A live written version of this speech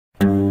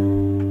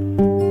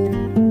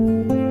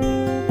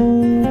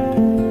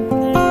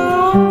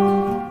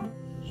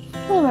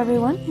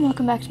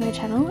back to my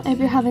channel. I hope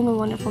you're having a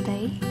wonderful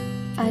day.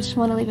 I just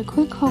want to leave a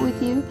quick quote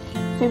with you.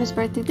 Famous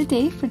birthday of the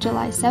day for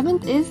July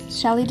 7th is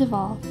Shelley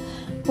Duvall,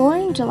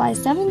 born July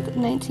 7th,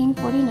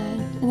 1949,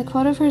 and the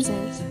quote of hers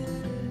is,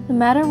 "No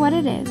matter what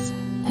it is,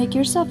 pick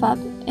yourself up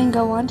and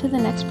go on to the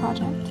next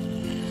project."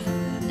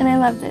 And I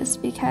love this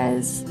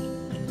because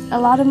a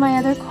lot of my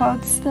other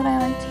quotes that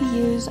I like to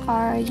use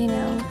are,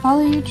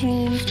 follow your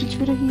dreams, be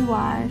true to who you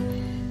are,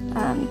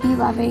 be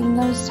loving,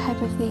 those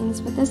type of things.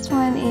 But this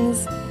one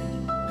is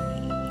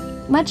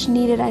much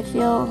needed. I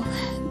feel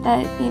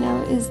that,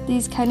 is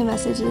these kind of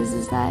messages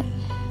is that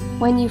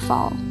when you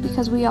fall,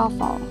 because we all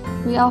fall,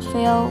 we all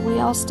fail, we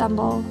all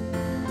stumble.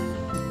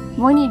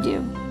 When you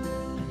do,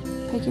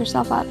 pick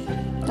yourself up,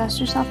 dust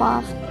yourself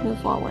off,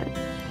 move forward.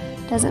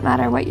 Doesn't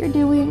matter what you're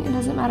doing, it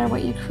doesn't matter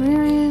what your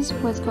career is,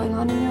 what's going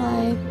on in your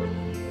life,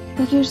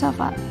 pick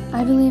yourself up.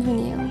 I believe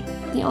in you.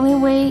 The only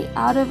way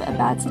out of a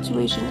bad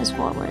situation is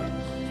forward.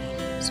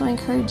 So I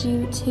encourage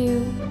you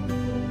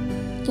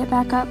to get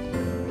back up.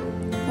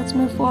 Let's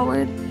move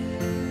forward.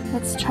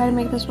 Let's try to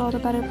make this world a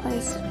better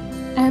place.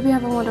 I hope you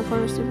have a wonderful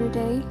rest of your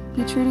day.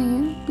 Be true to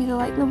you, be the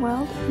light in the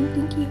world, and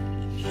thank you.